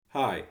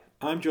Hi,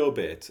 I'm Joe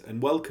Bates,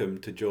 and welcome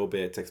to Joe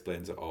Bates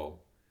Explains It All.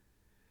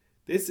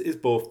 This is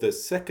both the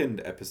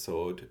second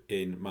episode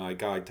in my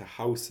guide to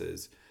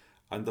houses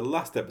and the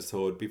last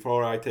episode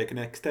before I take an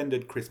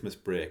extended Christmas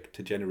break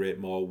to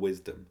generate more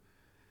wisdom.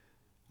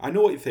 I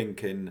know what you're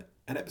thinking,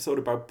 an episode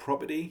about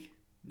property?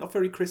 Not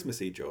very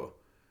Christmassy, Joe.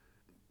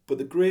 But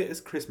the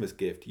greatest Christmas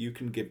gift you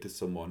can give to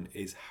someone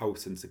is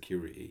house and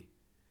security.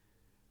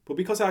 But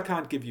because I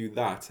can't give you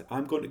that,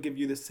 I'm going to give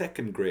you the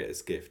second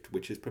greatest gift,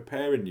 which is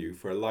preparing you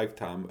for a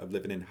lifetime of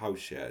living in house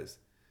shares.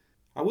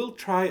 I will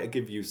try to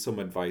give you some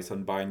advice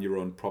on buying your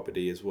own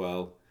property as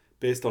well,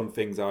 based on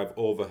things I've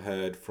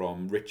overheard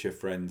from richer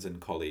friends and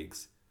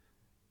colleagues.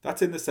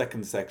 That's in the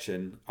second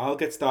section. I'll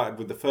get started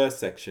with the first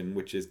section,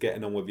 which is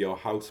getting on with your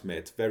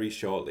housemates, very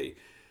shortly.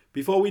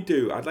 Before we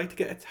do, I'd like to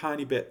get a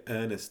tiny bit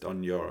earnest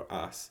on your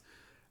ass.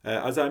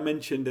 As I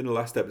mentioned in the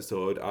last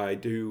episode, I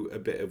do a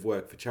bit of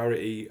work for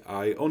charity.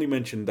 I only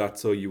mentioned that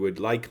so you would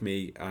like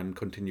me and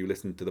continue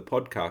listening to the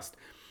podcast.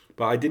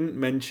 But I didn't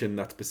mention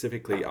that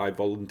specifically I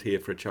volunteer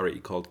for a charity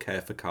called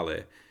Care for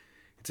Calais.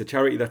 It's a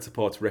charity that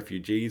supports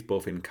refugees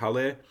both in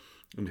Calais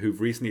and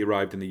who've recently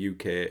arrived in the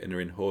UK and are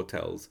in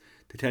hotels,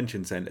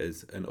 detention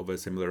centres and other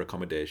similar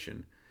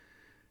accommodation.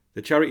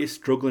 The charity is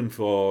struggling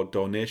for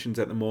donations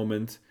at the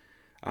moment,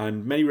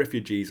 and many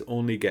refugees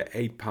only get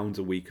 £8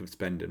 a week of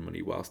spending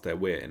money whilst they're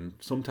waiting,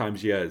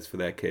 sometimes years, for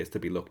their case to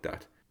be looked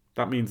at.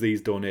 That means these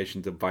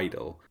donations are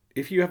vital.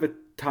 If you have a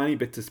tiny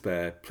bit to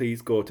spare,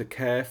 please go to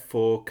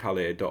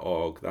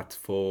careforcalais.org, that's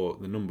for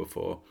the number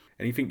 4.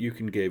 Anything you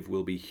can give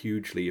will be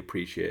hugely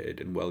appreciated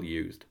and well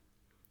used.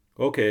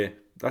 Okay,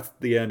 that's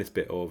the earnest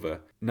bit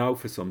over. Now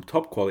for some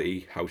top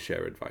quality house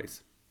share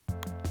advice.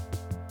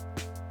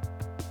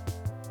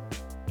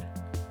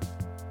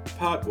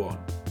 Part 1.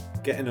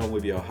 Getting on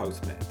with your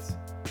housemates.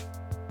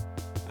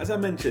 As I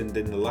mentioned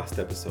in the last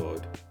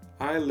episode,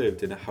 I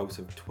lived in a house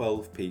of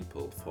 12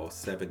 people for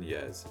 7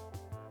 years.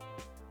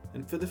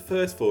 And for the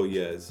first 4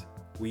 years,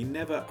 we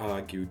never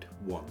argued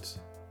once,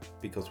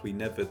 because we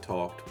never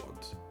talked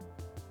once.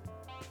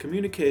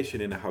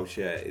 Communication in a house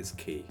share is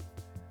key,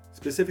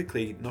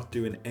 specifically not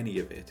doing any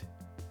of it.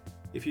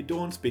 If you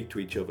don't speak to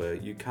each other,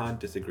 you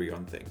can't disagree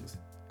on things.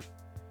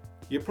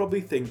 You're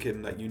probably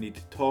thinking that you need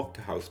to talk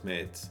to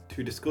housemates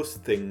to discuss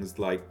things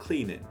like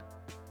cleaning.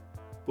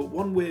 But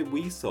one way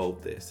we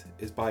solved this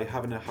is by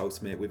having a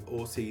housemate with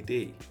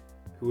OCD,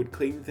 who would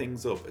clean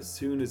things up as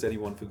soon as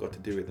anyone forgot to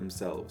do it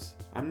themselves.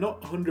 I'm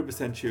not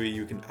 100% sure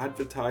you can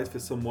advertise for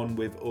someone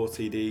with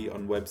OCD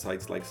on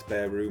websites like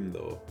Spare Room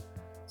though,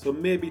 so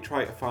maybe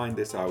try to find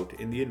this out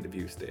in the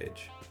interview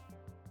stage.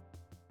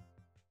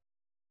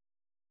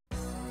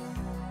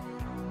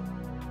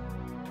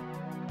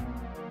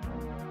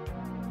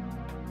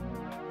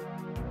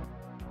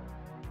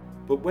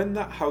 But when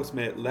that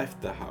housemate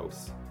left the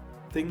house,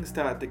 things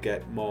started to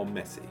get more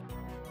messy.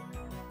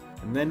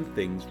 And then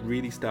things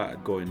really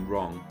started going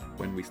wrong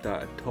when we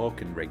started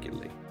talking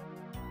regularly.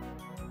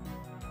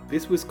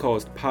 This was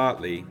caused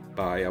partly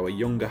by our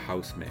younger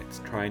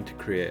housemates trying to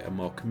create a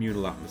more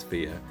communal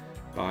atmosphere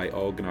by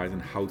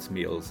organising house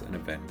meals and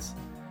events.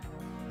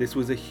 This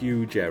was a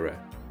huge error,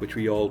 which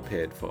we all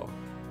paid for.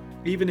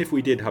 Even if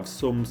we did have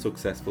some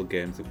successful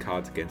games of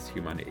Cards Against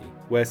Humanity,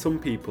 where some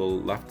people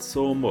laughed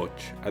so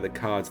much at the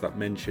cards that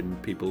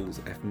mentioned people's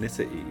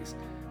ethnicities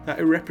that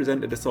it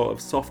represented a sort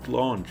of soft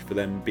launch for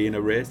them being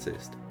a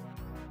racist.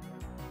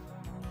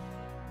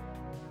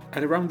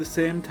 At around the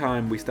same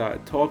time we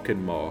started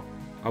talking more,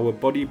 our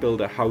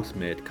bodybuilder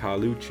housemate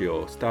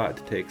Carluccio started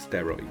to take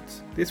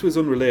steroids. This was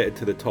unrelated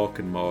to the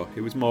talking more,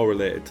 it was more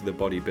related to the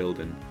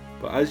bodybuilding.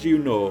 But as you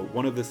know,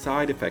 one of the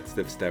side effects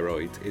of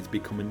steroids is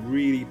becoming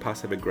really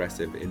passive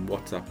aggressive in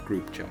WhatsApp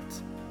group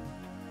chats.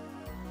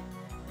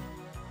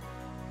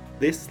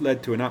 This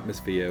led to an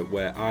atmosphere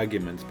where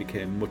arguments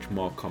became much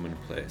more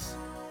commonplace.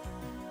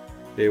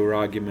 They were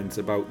arguments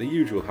about the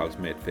usual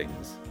housemate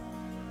things.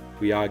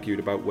 We argued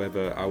about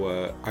whether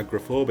our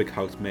agoraphobic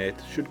housemate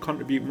should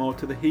contribute more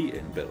to the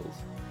heating bills,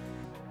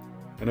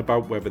 and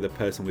about whether the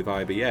person with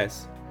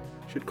IBS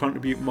should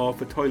contribute more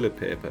for toilet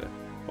paper,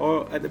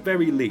 or at the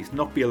very least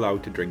not be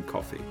allowed to drink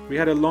coffee. We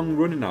had a long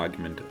running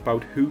argument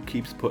about who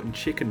keeps putting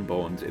chicken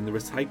bones in the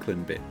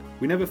recycling bin.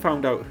 We never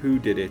found out who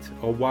did it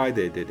or why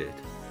they did it.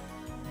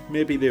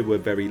 Maybe they were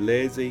very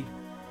lazy,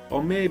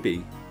 or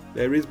maybe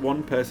there is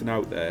one person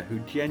out there who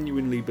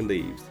genuinely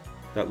believes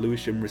that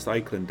Lewisham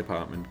Recycling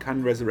Department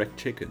can resurrect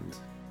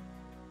chickens.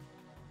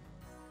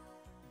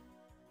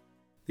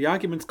 The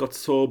arguments got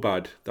so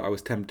bad that I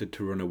was tempted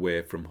to run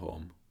away from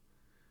home.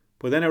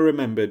 But then I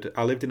remembered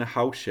I lived in a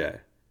house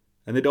share,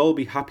 and they'd all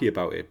be happy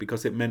about it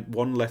because it meant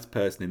one less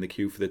person in the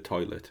queue for the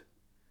toilet.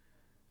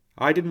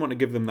 I didn't want to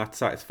give them that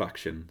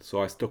satisfaction,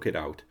 so I stuck it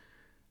out.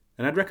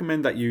 And I'd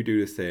recommend that you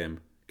do the same.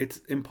 It's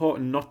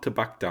important not to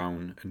back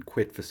down and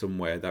quit for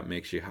somewhere that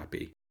makes you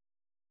happy.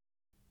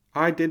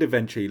 I did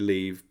eventually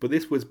leave, but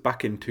this was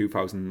back in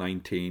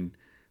 2019,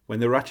 when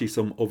there were actually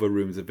some other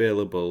rooms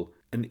available,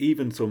 and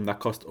even some that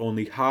cost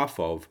only half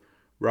of,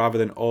 rather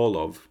than all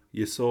of,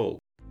 your soul.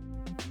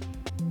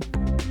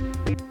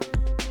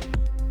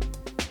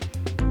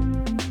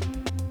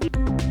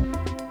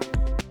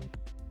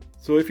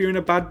 So if you're in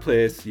a bad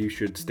place, you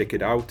should stick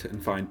it out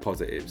and find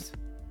positives.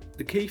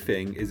 The key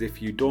thing is if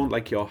you don't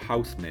like your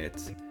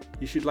housemates,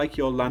 you should like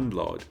your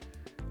landlord,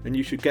 and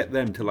you should get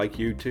them to like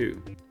you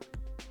too.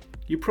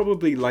 You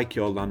probably like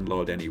your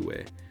landlord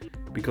anyway,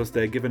 because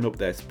they're giving up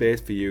their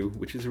space for you,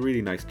 which is a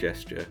really nice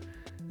gesture,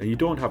 and you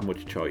don't have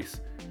much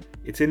choice.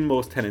 It's in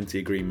most tenancy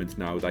agreements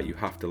now that you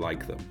have to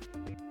like them.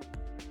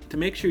 To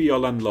make sure your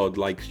landlord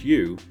likes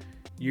you,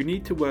 you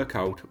need to work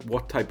out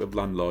what type of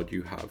landlord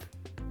you have.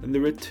 And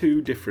there are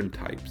two different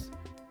types,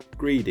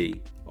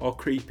 greedy or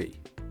creepy.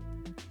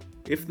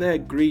 If they're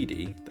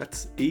greedy,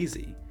 that's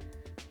easy.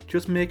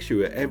 Just make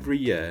sure every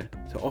year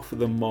to offer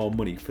them more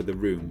money for the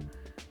room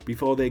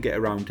before they get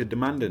around to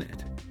demanding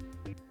it.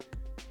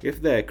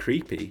 If they're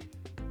creepy,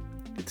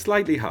 it's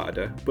slightly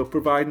harder, but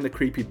providing the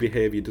creepy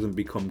behaviour doesn't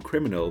become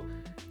criminal,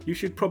 you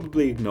should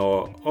probably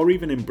ignore or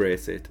even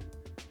embrace it.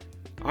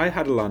 I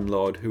had a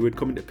landlord who would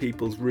come into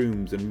people's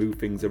rooms and move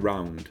things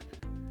around.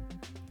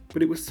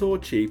 But it was so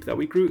cheap that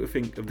we grew to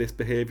think of this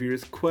behaviour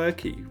as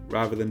quirky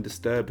rather than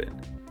disturbing.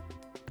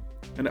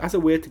 And as a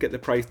way to get the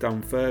price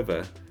down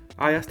further,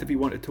 I asked if he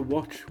wanted to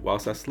watch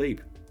whilst I sleep.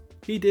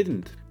 He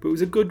didn't, but it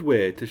was a good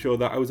way to show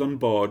that I was on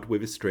board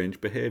with his strange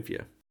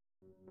behaviour.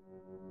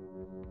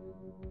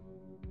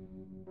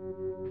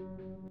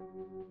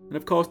 And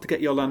of course, to get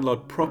your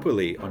landlord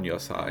properly on your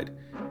side,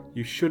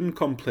 you shouldn't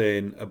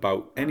complain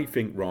about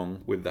anything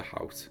wrong with the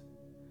house.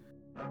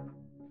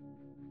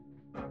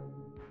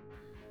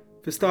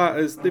 For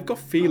starters, they've got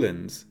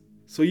feelings,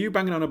 so you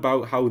banging on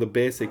about how the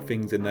basic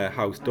things in their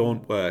house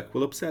don't work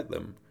will upset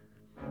them.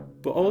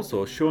 But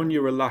also, showing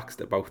you're relaxed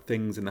about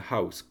things in the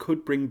house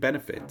could bring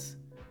benefits.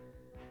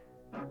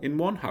 In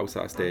one house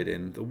I stayed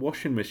in, the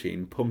washing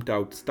machine pumped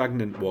out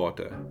stagnant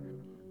water.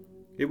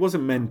 It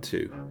wasn't meant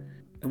to,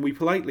 and we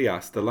politely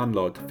asked the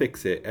landlord to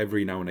fix it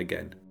every now and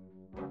again.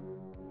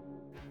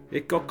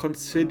 It got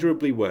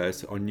considerably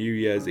worse on New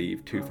Year's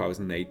Eve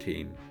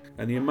 2018.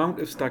 And the amount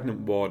of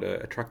stagnant water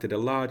attracted a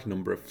large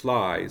number of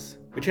flies,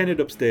 which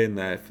ended up staying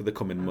there for the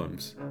coming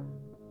months.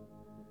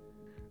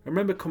 I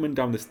remember coming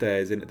down the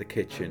stairs into the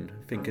kitchen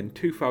thinking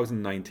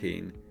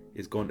 2019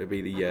 is going to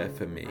be the year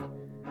for me.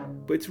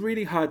 But it's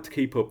really hard to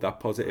keep up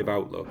that positive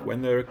outlook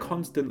when there are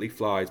constantly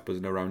flies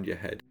buzzing around your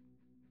head.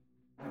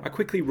 I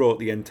quickly wrote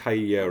the entire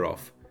year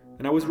off,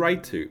 and I was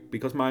right to,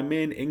 because my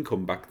main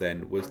income back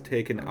then was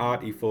taking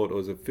arty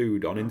photos of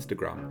food on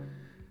Instagram.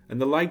 And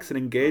the likes and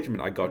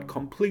engagement I got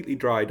completely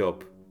dried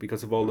up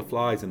because of all the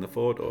flies in the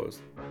photos.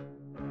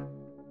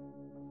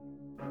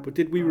 But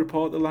did we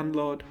report the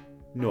landlord?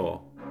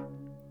 No.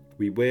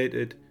 We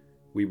waited,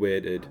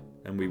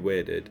 and we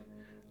waited,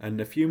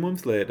 and a few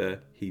months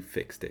later he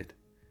fixed it.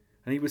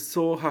 And he was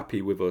so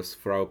happy with us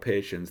for our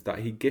patience that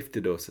he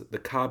gifted us the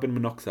carbon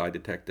monoxide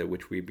detector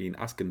which we've been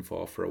asking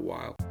for a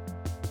while.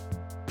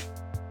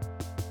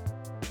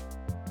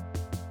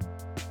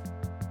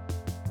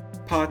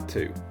 Part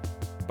 2.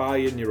 Buy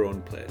in your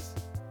own place.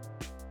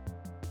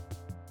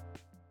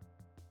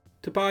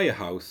 To buy a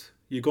house,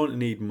 you're going to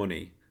need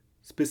money,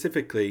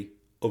 specifically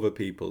other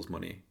people's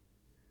money.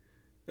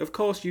 Of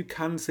course, you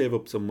can save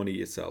up some money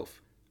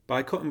yourself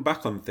by cutting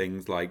back on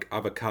things like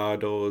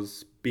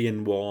avocados,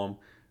 being warm,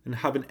 and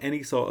having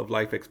any sort of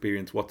life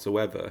experience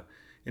whatsoever.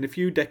 In a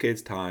few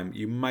decades' time,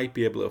 you might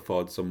be able to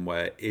afford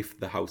somewhere if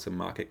the housing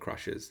market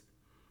crashes.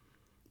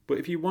 But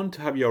if you want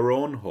to have your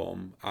own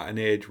home at an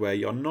age where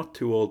you're not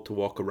too old to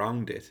walk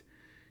around it,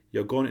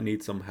 you're going to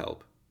need some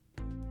help.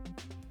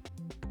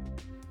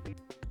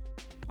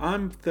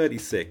 I'm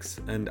 36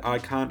 and I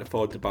can't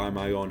afford to buy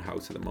my own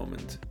house at the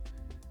moment.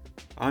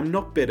 I'm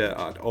not bitter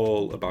at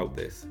all about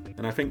this,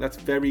 and I think that's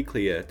very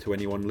clear to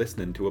anyone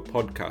listening to a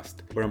podcast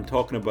where I'm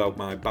talking about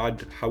my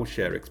bad house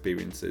share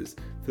experiences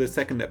for the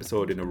second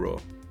episode in a row.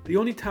 The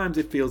only times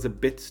it feels a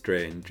bit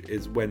strange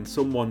is when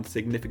someone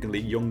significantly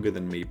younger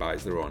than me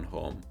buys their own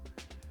home.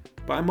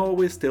 But I'm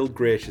always still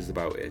gracious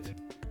about it.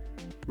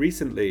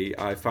 Recently,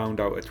 I found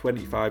out a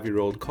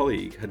 25-year-old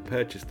colleague had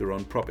purchased their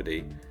own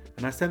property,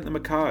 and I sent them a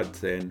card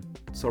saying,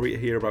 "Sorry to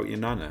hear about your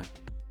nana."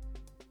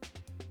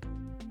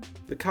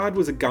 The card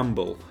was a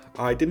gamble.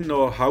 I didn't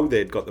know how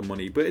they'd got the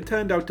money, but it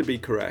turned out to be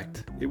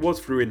correct. It was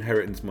through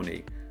inheritance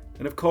money.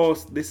 And of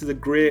course, this is a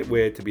great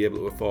way to be able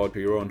to afford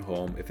your own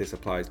home if this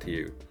applies to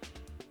you.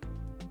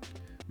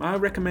 My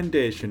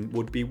recommendation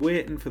would be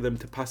waiting for them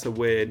to pass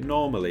away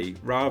normally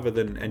rather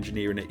than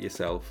engineering it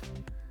yourself.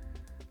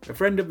 A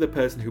friend of the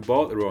person who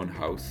bought their own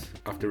house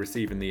after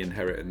receiving the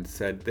inheritance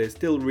said they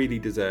still really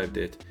deserved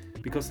it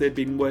because they'd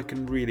been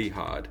working really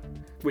hard,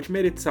 which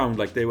made it sound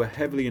like they were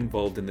heavily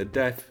involved in the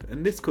death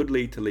and this could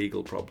lead to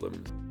legal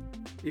problems.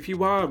 If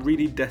you are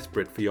really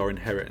desperate for your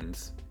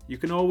inheritance, you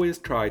can always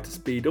try to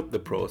speed up the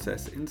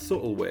process in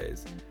subtle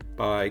ways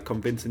by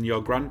convincing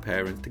your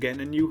grandparents to get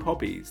into new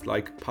hobbies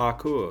like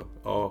parkour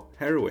or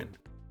heroin.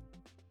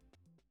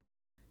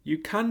 You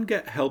can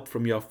get help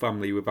from your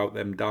family without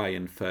them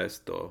dying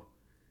first though.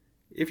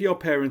 If your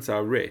parents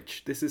are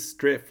rich, this is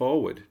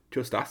straightforward.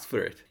 Just ask for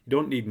it. You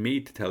don't need me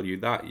to tell you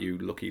that, you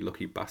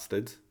lucky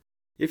bastards.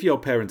 If your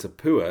parents are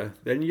poor,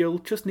 then you'll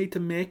just need to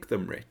make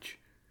them rich.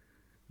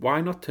 Why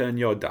not turn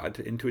your dad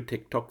into a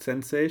TikTok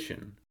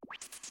sensation?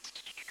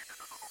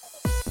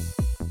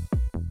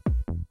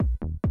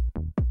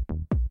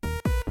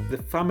 The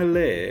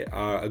Family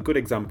are a good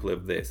example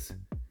of this.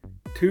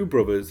 Two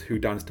brothers who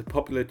dance to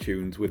popular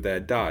tunes with their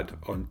dad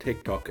on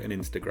TikTok and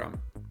Instagram.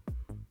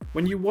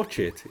 When you watch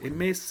it, it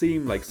may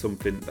seem like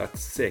something that's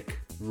sick,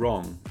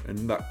 wrong,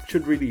 and that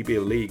should really be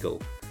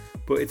illegal,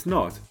 but it's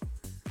not.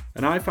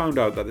 And I found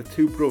out that the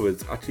two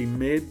brothers actually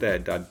made their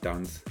dad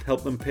dance to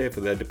help them pay for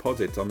their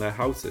deposits on their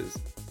houses.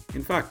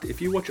 In fact, if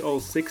you watch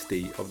all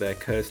 60 of their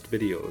cursed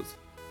videos,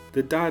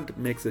 the dad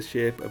makes the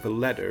shape of a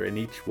letter in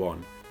each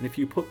one, and if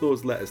you put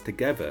those letters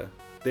together,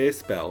 they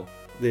spell,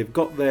 "They've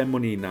got their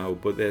money now,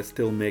 but they're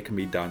still making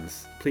me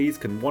dance. Please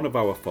can one of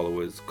our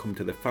followers come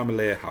to the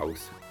Family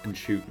house and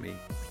shoot me?"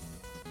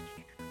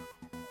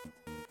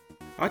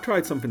 I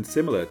tried something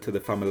similar to the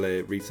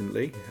Family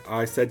recently.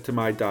 I said to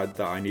my dad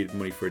that I needed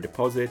money for a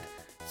deposit,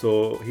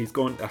 so he's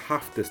going to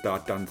have to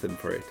start dancing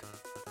for it.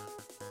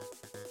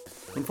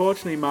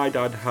 Unfortunately, my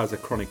dad has a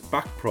chronic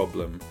back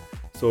problem,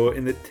 so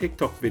in the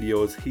TikTok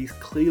videos he's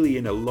clearly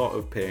in a lot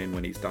of pain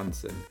when he's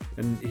dancing,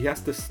 and he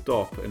has to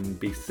stop and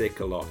be sick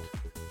a lot.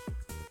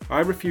 I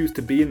refused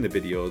to be in the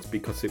videos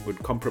because it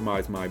would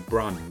compromise my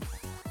brand,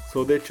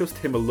 so they're just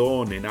him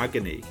alone in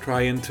agony,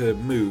 trying to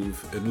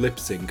move and lip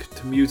sync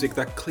to music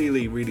that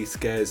clearly really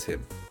scares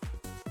him.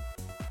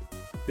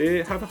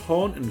 They have a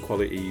haunting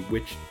quality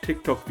which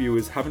TikTok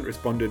viewers haven't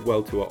responded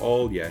well to at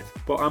all yet,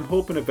 but I'm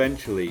hoping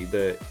eventually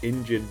the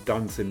injured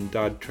dancing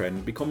dad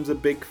trend becomes a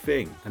big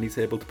thing and he's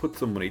able to put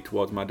some money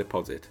towards my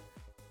deposit.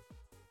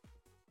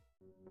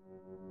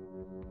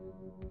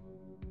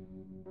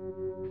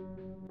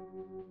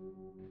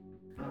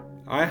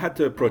 I had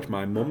to approach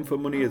my mum for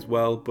money as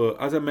well, but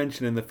as I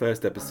mentioned in the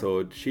first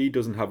episode, she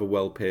doesn't have a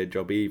well-paid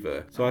job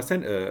either, so I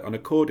sent her on a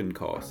coding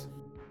course.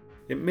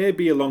 It may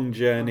be a long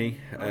journey,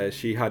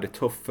 she had a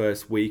tough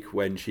first week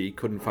when she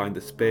couldn't find the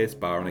space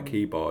bar on a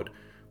keyboard,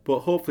 but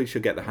hopefully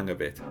she'll get the hang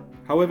of it.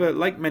 However,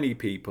 like many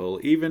people,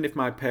 even if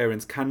my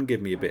parents can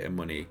give me a bit of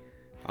money,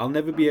 I'll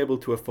never be able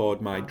to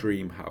afford my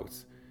dream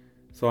house.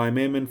 So I'm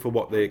aiming for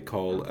what they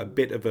call a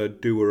bit of a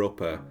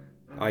doer-upper,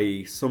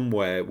 i.e.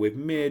 somewhere with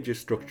major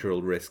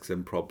structural risks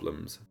and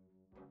problems.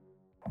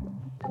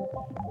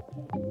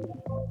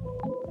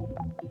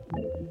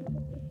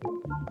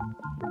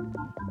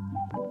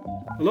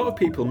 A lot of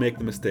people make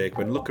the mistake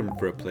when looking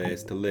for a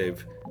place to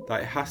live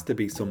that it has to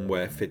be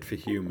somewhere fit for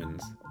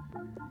humans.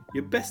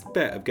 Your best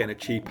bet of getting a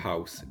cheap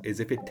house is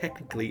if it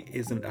technically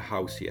isn't a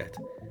house yet.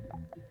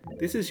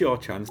 This is your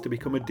chance to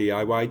become a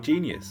DIY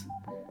genius.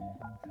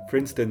 For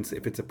instance,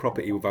 if it's a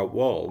property without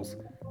walls,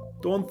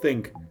 don't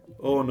think,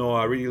 "Oh no,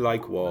 I really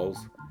like walls."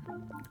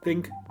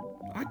 Think,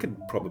 I could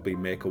probably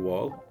make a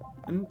wall.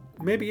 And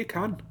maybe you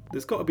can.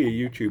 There's got to be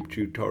a YouTube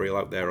tutorial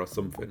out there or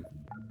something.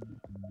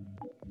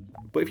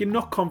 But if you're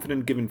not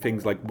confident giving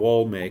things like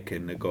wall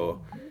making a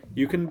go,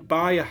 you can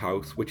buy a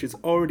house which is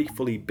already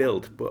fully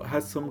built but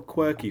has some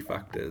quirky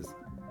factors.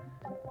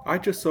 I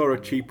just saw a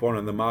cheap one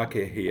on the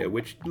market here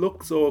which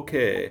looks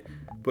okay,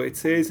 but it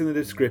says in the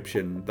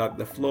description that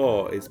the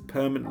floor is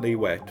permanently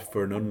wet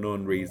for an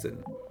unknown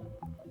reason.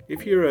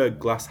 If you're a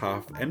glass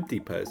half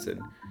empty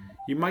person,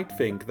 you might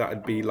think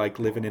that'd be like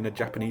living in a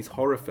Japanese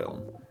horror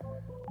film.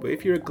 But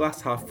if you're a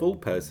glass half full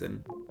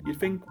person, you'd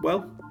think,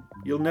 well,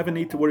 you'll never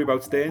need to worry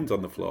about stains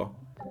on the floor.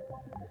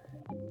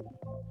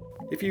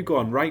 If you go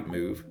on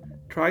Rightmove,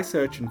 try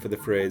searching for the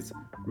phrase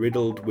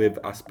 "riddled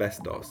with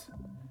asbestos."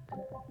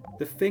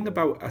 The thing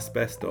about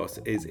asbestos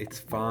is it's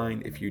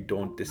fine if you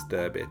don't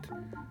disturb it.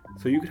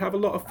 So you could have a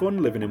lot of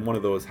fun living in one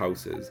of those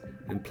houses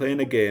and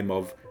playing a game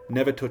of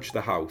never touch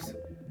the house.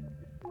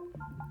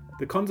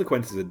 The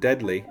consequences are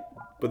deadly,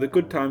 but the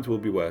good times will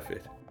be worth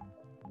it.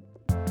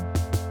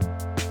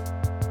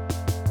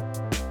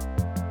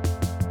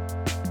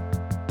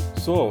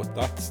 So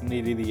that's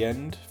nearly the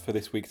end for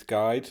this week's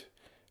guide,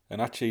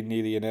 and actually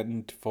nearly an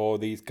end for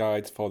these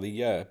guides for the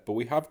year, but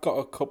we have got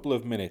a couple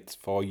of minutes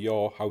for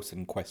your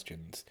housing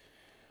questions.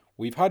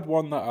 We've had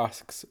one that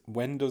asks,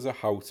 when does a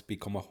house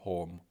become a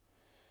home?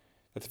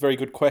 That's a very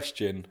good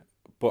question,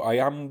 but I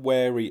am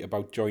wary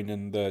about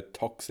joining the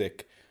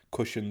toxic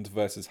cushions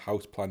versus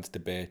houseplants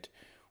debate,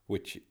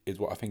 which is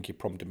what I think you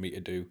prompted me to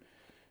do.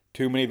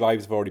 Too many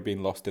lives have already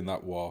been lost in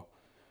that war.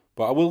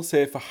 But I will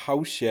say for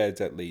house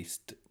sheds at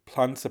least,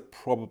 plants are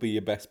probably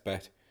your best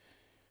bet.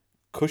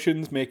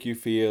 Cushions make you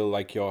feel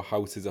like your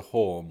house is a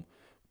home,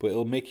 but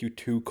it'll make you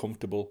too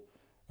comfortable.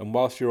 And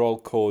whilst you're all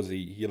cosy,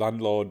 your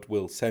landlord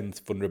will sense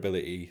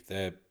vulnerability.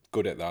 They're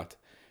good at that.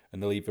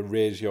 And they'll either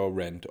raise your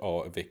rent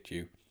or evict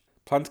you.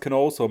 Plants can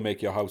also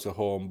make your house a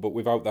home, but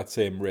without that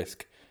same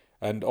risk.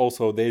 And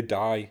also they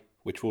die,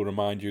 which will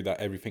remind you that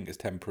everything is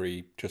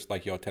temporary, just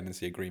like your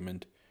tenancy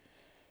agreement.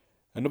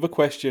 Another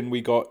question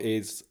we got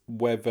is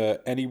whether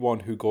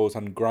anyone who goes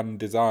on Grand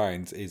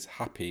Designs is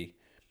happy.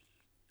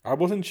 I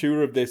wasn't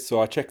sure of this,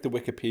 so I checked the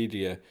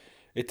Wikipedia.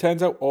 It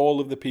turns out all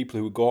of the people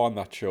who go on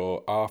that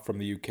show are from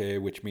the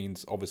UK, which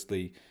means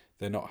obviously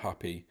they're not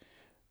happy.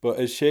 But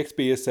as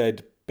Shakespeare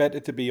said, better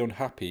to be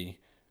unhappy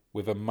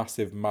with a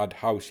massive mad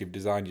house you've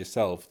designed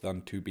yourself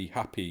than to be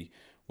happy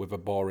with a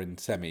boring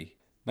semi.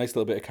 Nice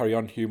little bit of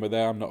carry-on humour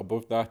there, I'm not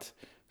above that.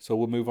 So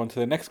we'll move on to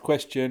the next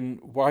question.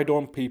 Why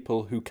don't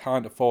people who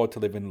can't afford to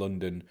live in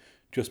London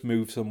just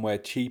move somewhere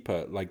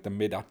cheaper like the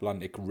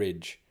Mid-Atlantic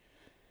Ridge?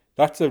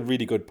 That's a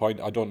really good point.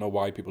 I don't know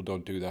why people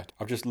don't do that.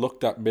 I've just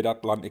looked at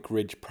Mid-Atlantic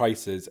Ridge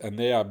prices and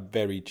they are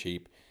very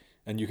cheap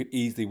and you could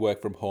easily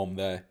work from home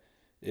there.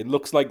 It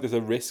looks like there's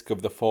a risk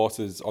of the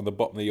forces on the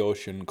bottom of the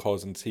ocean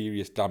causing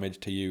serious damage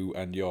to you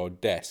and your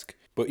desk.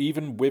 But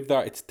even with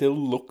that, it still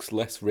looks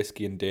less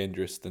risky and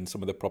dangerous than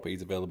some of the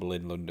properties available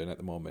in London at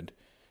the moment.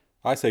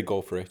 I say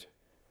go for it.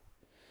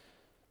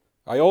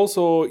 I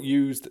also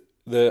used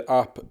the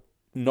app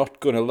Not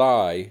Gonna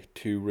Lie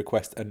to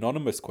request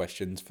anonymous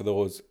questions for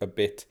those a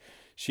bit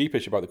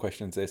sheepish about the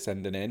questions they're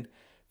sending in.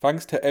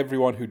 Thanks to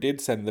everyone who did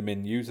send them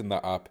in using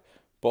that app,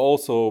 but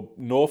also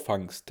no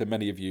thanks to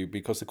many of you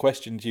because the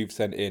questions you've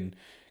sent in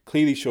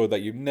clearly show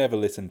that you've never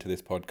listened to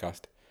this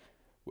podcast.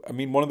 I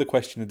mean, one of the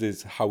questions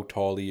is, how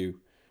tall are you?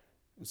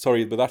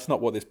 Sorry, but that's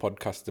not what this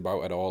podcast is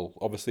about at all.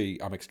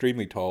 Obviously, I'm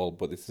extremely tall,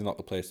 but this is not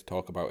the place to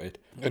talk about it.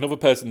 Another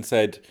person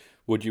said,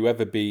 would you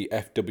ever be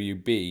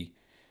FWB?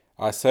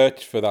 I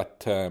searched for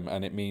that term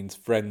and it means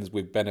friends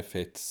with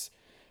benefits.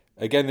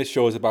 Again, this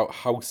show is about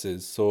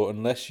houses, so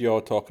unless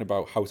you're talking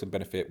about house and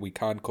benefit, we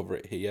can't cover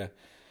it here.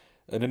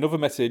 And another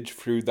message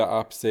through that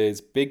app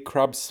says, big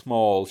crab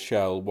small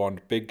shell,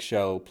 want big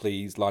shell,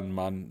 please,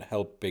 landman,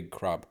 help big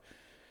crab.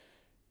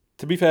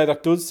 To be fair,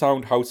 that does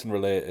sound housing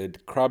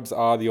related. Crabs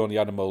are the only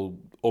animal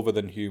other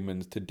than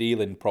humans to deal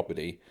in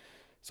property.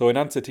 So in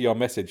answer to your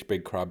message,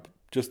 Big Crab,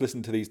 just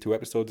listen to these 2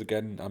 episodes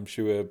again. I'm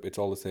sure it's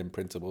all the same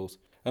principles.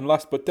 And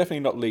last but definitely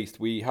not least,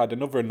 we had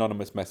another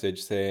anonymous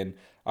message saying,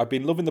 I've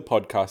been loving the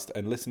podcast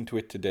and listened to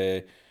it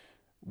today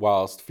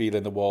whilst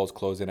feeling the walls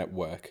closing at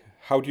work.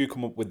 How do you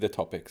come up with the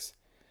topics?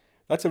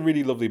 That's a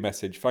really lovely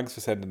message. Thanks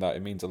for sending that.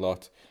 It means a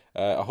lot.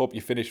 I hope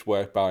you finished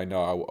work by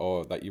now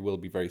or that you will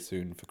be very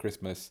soon for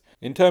Christmas.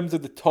 In terms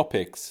of the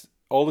topics,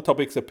 all the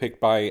topics are picked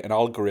by an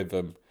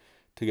algorithm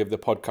to give the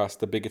podcast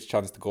the biggest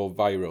chance to go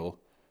viral,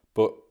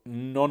 but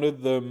none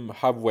of them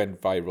have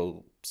went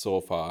viral so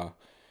far.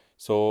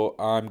 So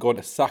I'm going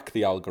to sack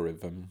the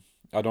algorithm.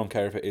 I don't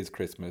care if it is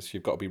Christmas.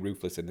 You've got to be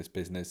ruthless in this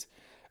business.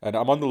 And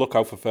I'm on the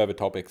lookout for further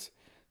topics.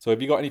 So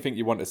if you got anything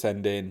you want to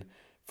send in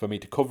for me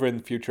to cover in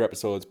future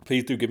episodes,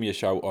 please do give me a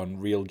shout on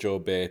Real Joe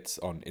Bates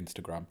on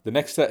Instagram. The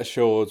next set of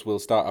shows will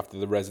start after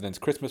the Residents'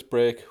 Christmas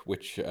break,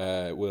 which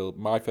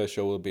my first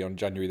show will be on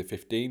January the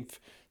 15th,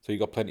 so you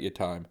got plenty of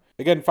time.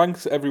 Again,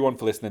 thanks everyone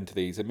for listening to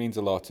these. It means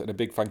a lot, and a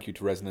big thank you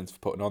to Resonance for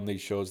putting on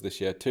these shows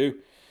this year too.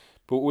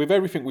 But with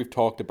everything we've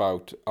talked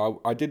about,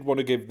 I did want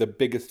to give the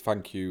biggest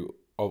thank you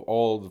of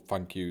all the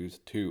thank yous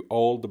to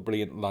all the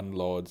brilliant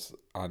landlords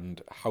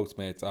and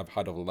housemates I've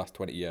had over the last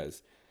 20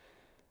 years.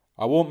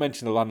 I won't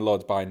mention the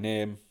landlords by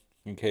name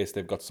in case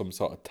they've got some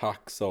sort of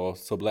tax or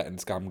subletting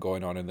scam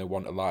going on and they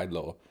want to lie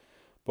low.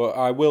 But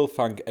I will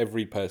thank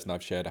every person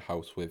I've shared a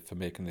house with for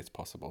making this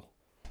possible.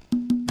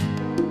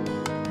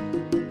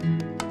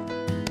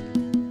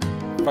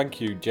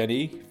 Thank you,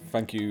 Jenny.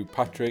 Thank you,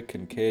 Patrick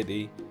and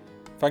Katie.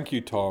 Thank you,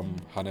 Tom,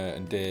 Hannah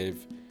and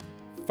Dave.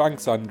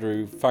 Thanks,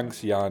 Andrew.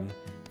 Thanks, Jan.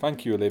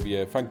 Thank you,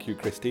 Olivia. Thank you,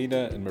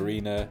 Christina and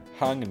Marina,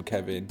 Hang and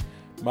Kevin,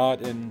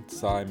 Martin,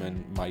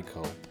 Simon,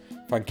 Michael.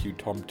 Thank you,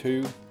 Tom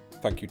 2.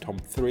 Thank you, Tom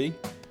 3.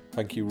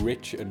 Thank you,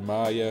 Rich and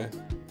Maya.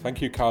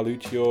 Thank you,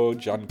 Carluccio,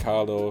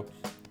 Giancarlo.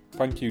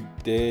 Thank you,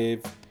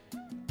 Dave.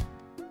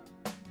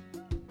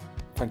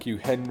 Thank you,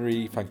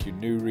 Henry. Thank you,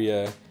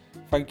 Nuria.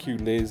 Thank you,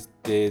 Liz,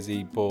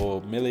 Daisy,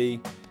 Bo,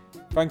 Millie.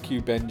 Thank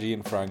you, Benji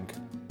and Frank.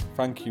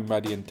 Thank you,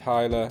 Maddie and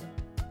Tyler.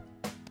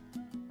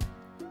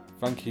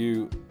 Thank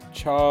you,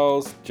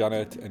 Charles,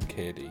 Janet and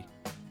Katie.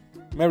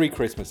 Merry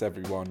Christmas,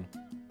 everyone,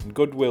 and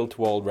goodwill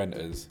to all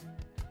renters.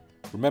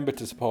 Remember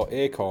to support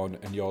Acorn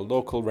and your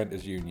local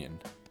renters union.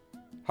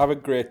 Have a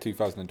great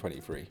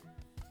 2023.